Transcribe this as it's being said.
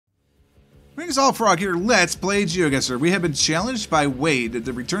Greetings all, Frog here. Let's play GeoGuessr. We have been challenged by Wade.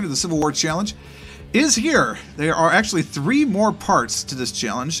 The Return to the Civil War challenge is here. There are actually 3 more parts to this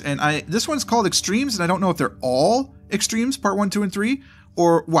challenge, and this one's called Extremes, and I don't know if they're all Extremes, part 1, 2, and 3,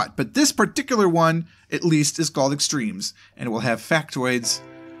 or what. But this particular one, at least, is called Extremes, and it will have factoids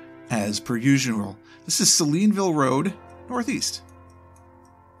as per usual. This is Salineville Road, northeast.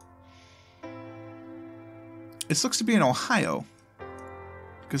 This looks to be in Ohio,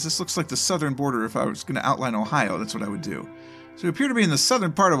 because this looks like the southern border. If I was going to outline Ohio, that's what I would do. So we appear to be in the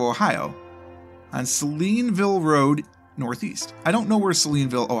southern part of Ohio, on Salineville Road, northeast. I don't know where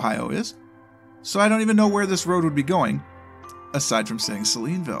Salineville, Ohio is, so I don't even know where this road would be going, aside from saying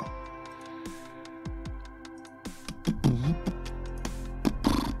Salineville.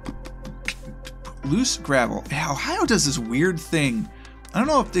 Loose gravel. Yeah, Ohio does this weird thing. I don't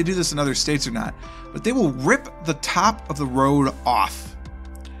know if they do this in other states or not, but they will rip the top of the road off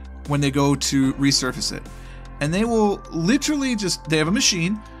when they go to resurface it. And they will literally they have a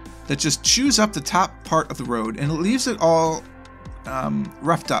machine that just chews up the top part of the road and it leaves it all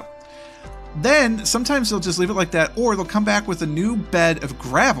roughed up. Then sometimes they'll just leave it like that, or they'll come back with a new bed of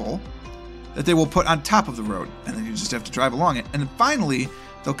gravel that they will put on top of the road, and then you just have to drive along it. And then finally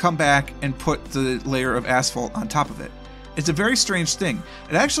they'll come back and put the layer of asphalt on top of it. It's a very strange thing.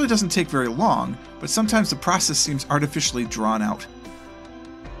 It actually doesn't take very long, but sometimes the process seems artificially drawn out.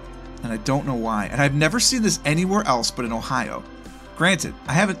 And I don't know why. And I've never seen this anywhere else but in Ohio. Granted,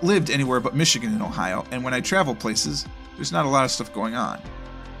 I haven't lived anywhere but Michigan and Ohio, and when I travel places, there's not a lot of stuff going on.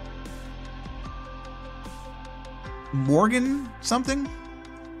 Morgan something?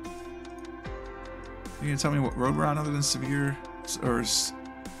 You gonna tell me what road we're on other than Severe or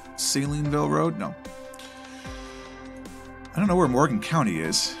Salineville Road? No. I don't know where Morgan County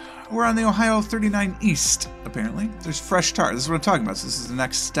is. We're on the Ohio 39 East, apparently. There's fresh tar. This is what I'm talking about. So this is the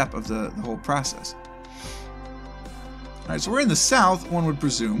next step of the whole process. Alright, so we're in the south, one would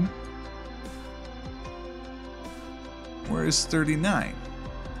presume. Where is 39?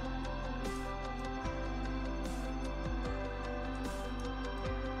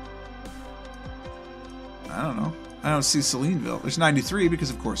 I don't know. I don't see Salineville. There's 93 because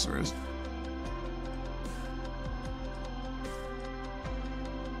of course there is.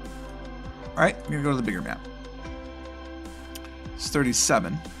 Alright, I'm going to go to the bigger map. It's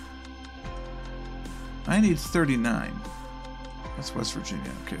 37. I need 39. That's West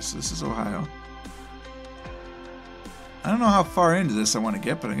Virginia. Okay, so this is Ohio. I don't know how far into this I want to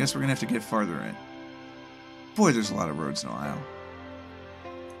get, but I guess we're going to have to get farther in. Boy, there's a lot of roads in Ohio.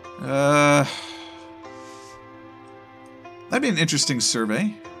 That'd be an interesting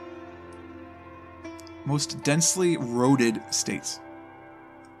survey. Most densely roaded states.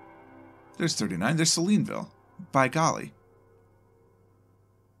 There's 39. There's Salineville. By golly.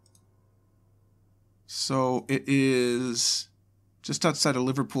 So it is just outside of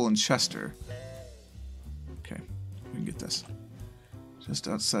Liverpool and Chester. Okay, we can get this. Just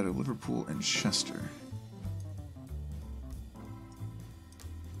outside of Liverpool and Chester.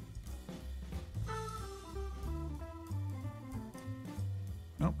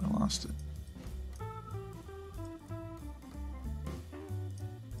 Nope, I lost it.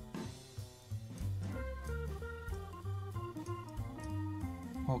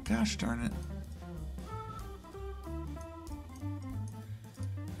 Oh, gosh darn it.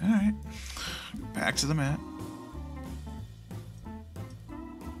 Alright. Back to the map.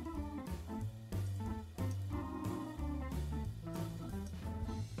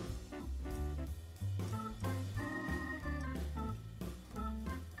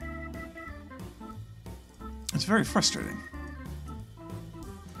 It's very frustrating.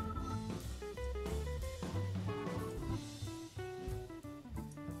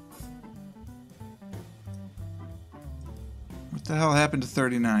 What the hell happened to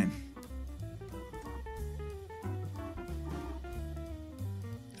 39?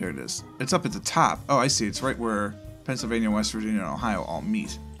 There it is. It's up at the top. Oh, I see. It's right where Pennsylvania, West Virginia, and Ohio all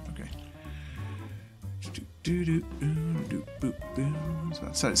meet. Okay. It's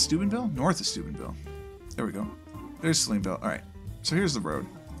outside of Steubenville? North of Steubenville. There we go. There's Salineville. Alright. So here's the road.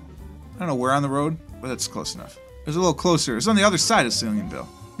 I don't know where on the road, but that's close enough. It was a little closer. It's on the other side of Salineville.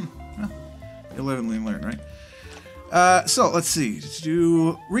 Well, you live and learn, right? So, let's see.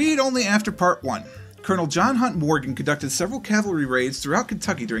 Read only after part 1. Colonel John Hunt Morgan conducted several cavalry raids throughout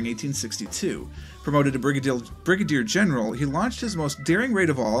Kentucky during 1862. Promoted to brigadier general, he launched his most daring raid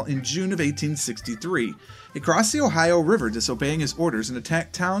of all in June of 1863. He crossed the Ohio River, disobeying his orders, and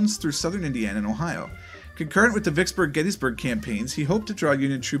attacked towns through southern Indiana and Ohio. Concurrent with the Vicksburg-Gettysburg campaigns, he hoped to draw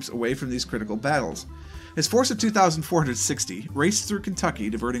Union troops away from these critical battles. His force of 2,460 raced through Kentucky,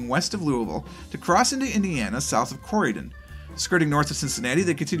 diverting west of Louisville to cross into Indiana south of Corydon. Skirting north of Cincinnati,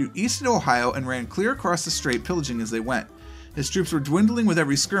 they continued east into Ohio and ran clear across the strait, pillaging as they went. His troops were dwindling with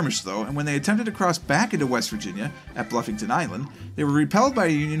every skirmish, though, and when they attempted to cross back into West Virginia, at Bluffington Island, they were repelled by a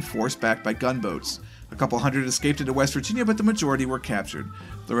Union force backed by gunboats. A couple hundred escaped into West Virginia, but the majority were captured.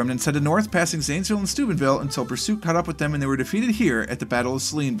 The remnants headed north, passing Zanesville and Steubenville, until pursuit caught up with them and they were defeated here at the Battle of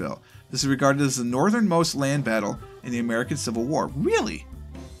Saleinville. This is regarded as the northernmost land battle in the American Civil War. Really?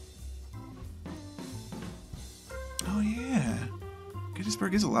 Oh, yeah.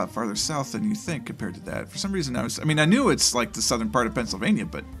 Gettysburg is a lot farther south than you think compared to that. For some reason, I knew it's like the southern part of Pennsylvania,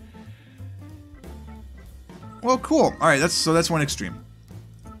 but... Well, cool. All right, that's one extreme.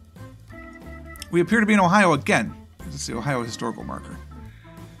 We appear to be in Ohio again. This is the Ohio historical marker.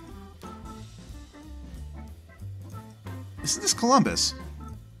 Isn't this Columbus?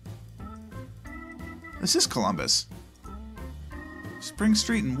 This is Columbus. Spring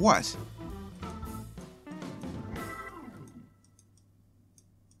Street and what?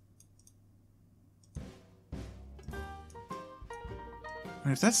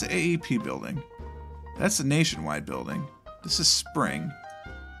 If that's the AEP building, that's the Nationwide building. This is Spring.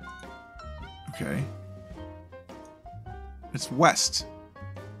 Okay. It's west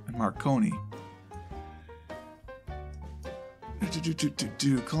and Marconi.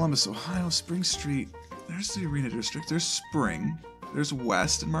 Columbus, Ohio, Spring Street. There's the Arena District. There's Spring. There's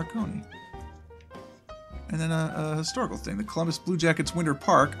West and Marconi. And then a historical thing. The Columbus Blue Jackets Winter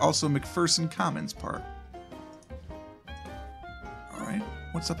Park, also McPherson Commons Park. Alright,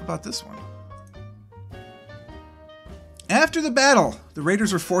 what's up about this one? After the battle, the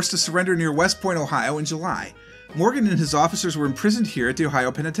raiders were forced to surrender near West Point, Ohio in July. Morgan and his officers were imprisoned here at the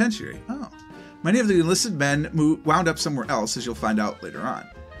Ohio Penitentiary. Oh. Many of the enlisted men wound up somewhere else, as you'll find out later on.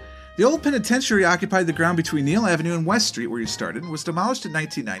 The old penitentiary occupied the ground between Neal Avenue and West Street, where you started, and was demolished in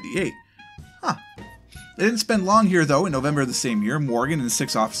 1998. Huh. They didn't spend long here, though. In November of the same year, Morgan and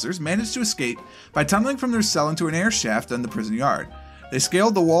 6 officers managed to escape by tunneling from their cell into an air shaft on the prison yard. They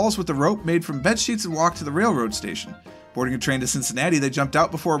scaled the walls with a rope made from bed sheets and walked to the railroad station. Boarding a train to Cincinnati, they jumped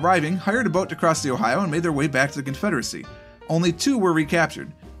out before arriving, hired a boat to cross the Ohio, and made their way back to the Confederacy. Only 2 were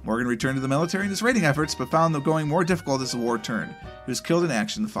recaptured. Morgan returned to the military in his raiding efforts, but found them going more difficult as the war turned. He was killed in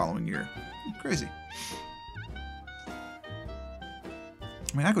action the following year. Crazy.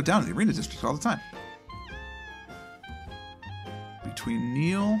 I mean, I go down to the Arena District all the time. Between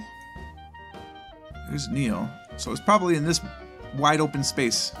Neal... There's Neal. So it's probably in this wide open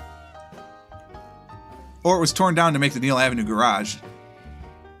space. Or it was torn down to make the Neal Avenue garage.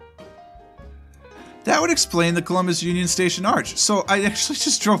 That would explain the Columbus Union Station arch. So I actually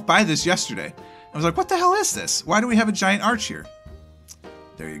just drove by this yesterday. I was like, what the hell is this? Why do we have a giant arch here?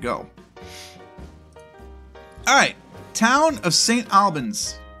 There you go. Alright. Town of St.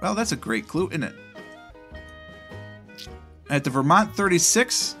 Albans. Well, that's a great clue, isn't it? At the Vermont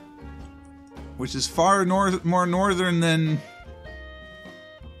 36, which is far more northern than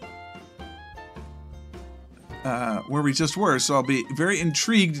where we just were, so I'll be very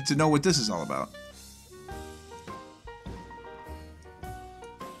intrigued to know what this is all about.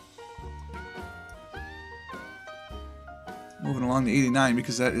 Moving along to 89,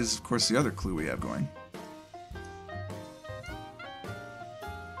 because that is, of course, the other clue we have going.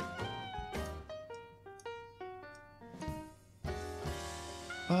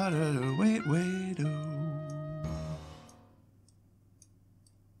 Wait,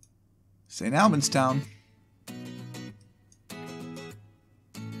 St. Albans Town.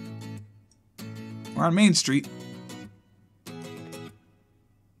 We're on Main Street.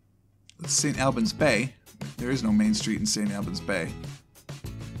 That's St. Albans Bay. There is no Main Street in St. Albans Bay.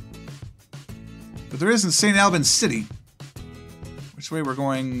 But there is in St. Albans City. Which way we're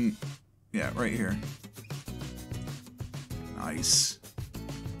going? Yeah, right here. Nice.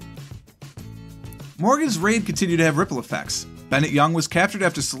 Morgan's raid continued to have ripple effects. Bennett Young was captured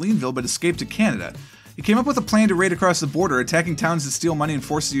after Saleinville but escaped to Canada. He came up with a plan to raid across the border, attacking towns that steal money and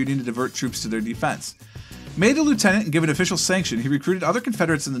force the Union to divert troops to their defense. Made a lieutenant and given official sanction, he recruited other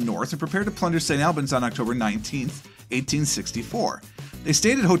Confederates in the north and prepared to plunder St. Albans on October 19, 1864. They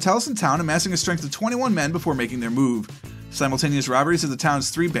stayed at hotels in town, amassing a strength of 21 men before making their move. Simultaneous robberies of the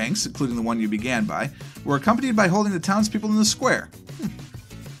town's 3 banks, including the one you began by, were accompanied by holding the townspeople in the square.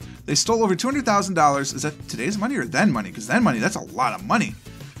 They stole over $200,000. Is that today's money or then money? Because then money, that's a lot of money.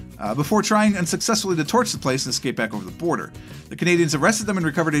 Before trying unsuccessfully to torch the place and escape back over the border. The Canadians arrested them and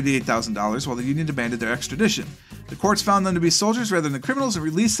recovered $88,000, while the Union demanded their extradition. The courts found them to be soldiers rather than criminals and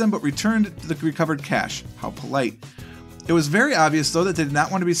released them, but returned the recovered cash. How polite. It was very obvious, though, that they did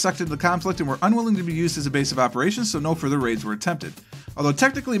not want to be sucked into the conflict and were unwilling to be used as a base of operations, so no further raids were attempted. Although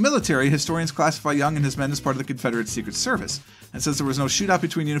technically military, historians classify Young and his men as part of the Confederate Secret Service. And since there was no shootout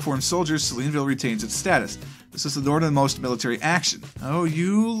between uniformed soldiers, Salineville retains its status. This is the northernmost military action. Oh,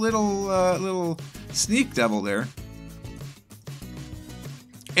 you little sneak devil there.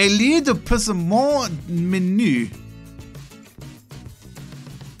 Élie de Pesement Menu.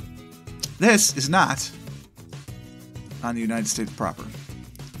 This is not on the United States proper.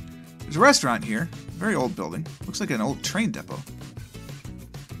 There's a restaurant here. Very old building. Looks like an old train depot.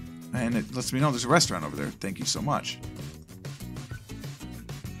 And it lets me know there's a restaurant over there. Thank you so much.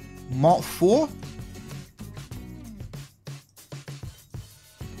 Montfort?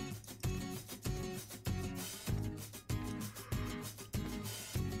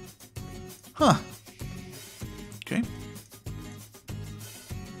 Huh. Okay.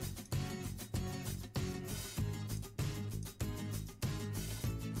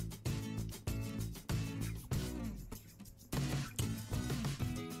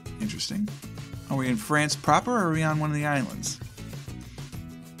 Interesting. Are we in France proper, or are we on one of the islands?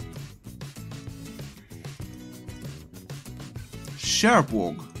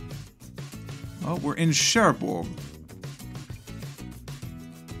 Cherbourg. Oh, we're in Cherbourg.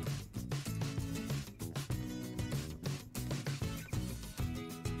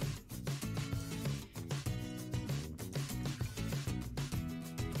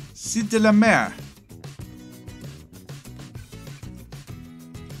 Cité de la Mer.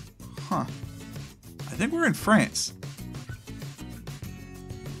 Huh. I think we're in France.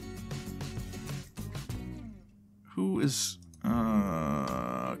 Who is...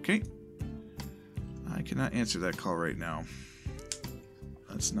 okay. I cannot answer that call right now.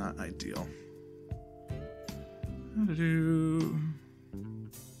 That's not ideal.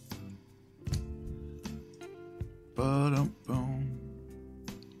 Ba-dum-bum.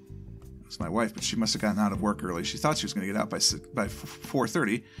 It's my wife, but she must have gotten out of work early. She thought she was going to get out by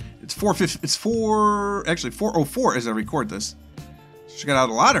 4:30. It's 4:50. It's 4:04 as I record this. She got out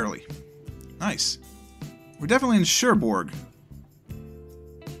a lot early. Nice. We're definitely in Cherbourg.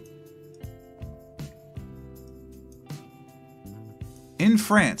 In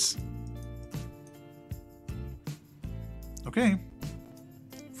France. Okay.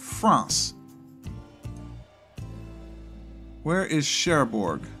 France. Where is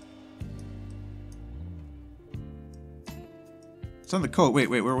Cherbourg? It's on the coast. Wait,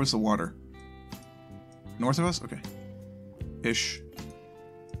 where was the water? North of us? Okay. Ish.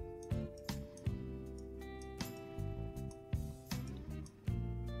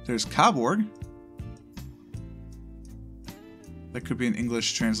 There's Cabourg. That could be an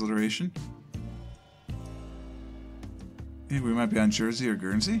English transliteration. I think we might be on Jersey or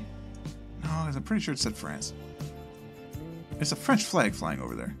Guernsey. No, I'm pretty sure it said France. It's a French flag flying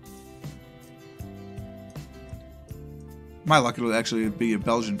over there. My luck, it would actually be a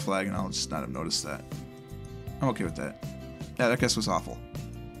Belgian flag, and I'll just not have noticed that. I'm okay with that. Yeah, that guess was awful.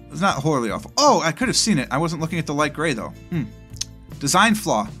 It's not horribly awful. Oh, I could have seen it. I wasn't looking at the light gray, though. Design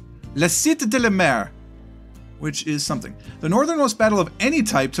flaw. La Cité de la Mer. Which is something. The northernmost battle of any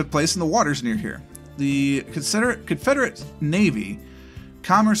type took place in the waters near here. The Confederate Navy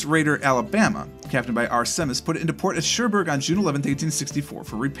commerce raider Alabama, captained by R. Semmes, put it into port at Cherbourg on June 11, 1864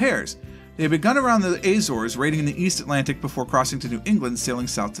 for repairs. They had begun around the Azores, raiding in the East Atlantic before crossing to New England, sailing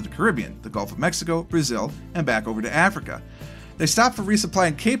south to the Caribbean, the Gulf of Mexico, Brazil, and back over to Africa. They stopped for resupply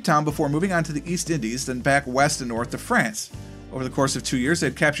in Cape Town before moving on to the East Indies, then back west and north to France. Over the course of 2 years, they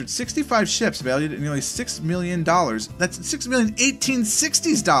had captured 65 ships valued at nearly $6 million. That's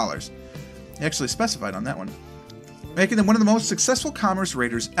 $6,018,060. They actually specified on that one. Making them one of the most successful commerce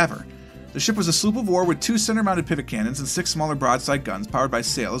raiders ever. The ship was a sloop of war with 2 center-mounted pivot cannons and 6 smaller broadside guns powered by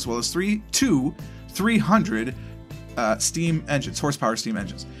sail, as well as two 300 steam engines, horsepower steam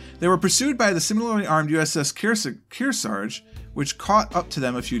engines. They were pursued by the similarly armed USS Kearsarge, which caught up to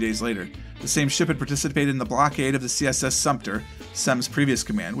them a few days later. The same ship had participated in the blockade of the CSS Sumter, Semmes' previous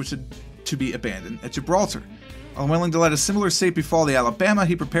command, which had to be abandoned at Gibraltar. Unwilling to let a similar fate befall the Alabama,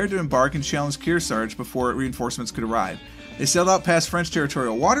 he prepared to embark and challenge Kearsarge before reinforcements could arrive. They sailed out past French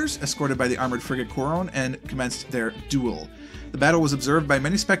territorial waters, escorted by the armored frigate Couronne, and commenced their duel. The battle was observed by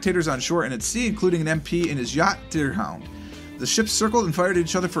many spectators on shore and at sea, including an MP in his yacht, Deerhound. The ships circled and fired at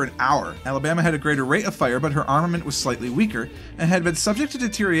each other for an hour. Alabama had a greater rate of fire, but her armament was slightly weaker, and had been subject to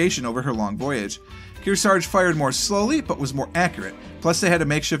deterioration over her long voyage. Kearsarge fired more slowly, but was more accurate. Plus, they had a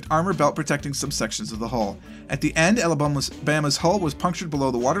makeshift armor belt protecting some sections of the hull. At the end, Alabama's hull was punctured below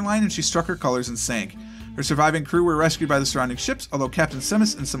the waterline, and she struck her colors and sank. Her surviving crew were rescued by the surrounding ships, although Captain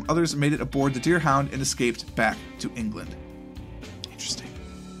Semmis and some others made it aboard the Deerhound and escaped back to England. Interesting.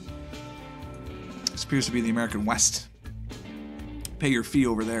 This appears to be the American West. Pay your fee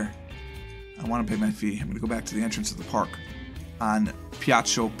over there. I want to pay my fee. I'm going to go back to the entrance of the park on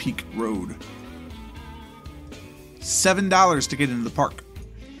Piacho Peak Road. $7 to get into the park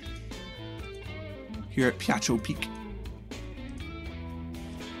here at Piacho Peak.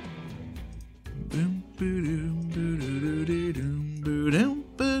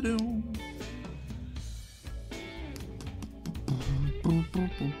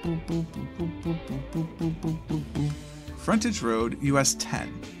 Frontage Road, US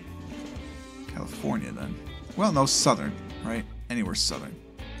 10. California, then. Well, no, southern, right? Anywhere southern.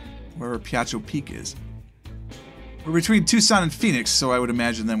 Wherever Piacho Peak is. We're between Tucson and Phoenix, so I would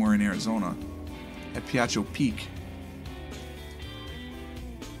imagine then we're in Arizona. At Piacho Peak.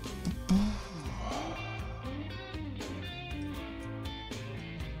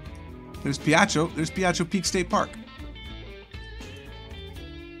 There's Piacho Peak State Park.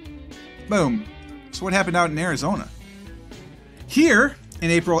 Boom. So what happened out in Arizona? Here,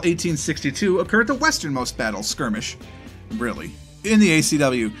 in April 1862, occurred the westernmost battle skirmish, really, in the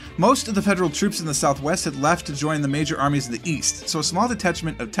ACW. Most of the federal troops in the Southwest had left to join the major armies in the East, so a small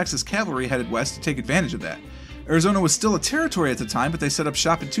detachment of Texas cavalry headed west to take advantage of that. Arizona was still a territory at the time, but they set up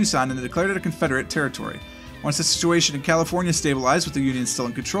shop in Tucson and they declared it a Confederate territory. Once the situation in California stabilized with the Union still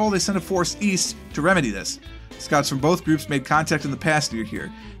in control, they sent a force east to remedy this. Scouts from both groups made contact in the past near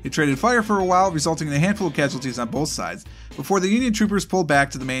here. They traded fire for a while, resulting in a handful of casualties on both sides, before the Union troopers pulled back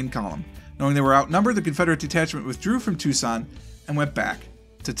to the main column. Knowing they were outnumbered, the Confederate detachment withdrew from Tucson and went back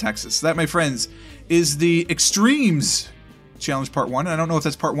to Texas. So that, my friends, is the Extremes Challenge Part 1. And I don't know if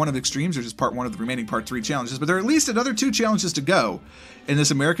that's Part 1 of Extremes or just Part 1 of the remaining Part 3 challenges, but there are at least another 2 challenges to go in this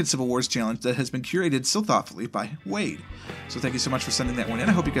American Civil Wars challenge that has been curated so thoughtfully by Wade. So thank you so much for sending that one in.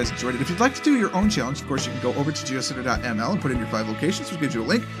 I hope you guys enjoyed it. If you'd like to do your own challenge, of course, you can go over to geocenter.ml and put in your 5 locations, which gives you a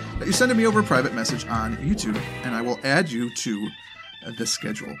link that you send me over a private message on YouTube, and I will add you to the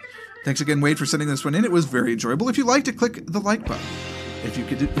schedule. Thanks again, Wade, for sending this one in. It was very enjoyable. If you liked it, click the like button. If you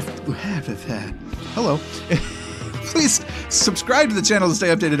could, hello. Please subscribe to the channel to stay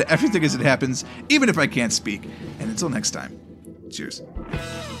updated to everything as it happens, even if I can't speak. And until next time, cheers.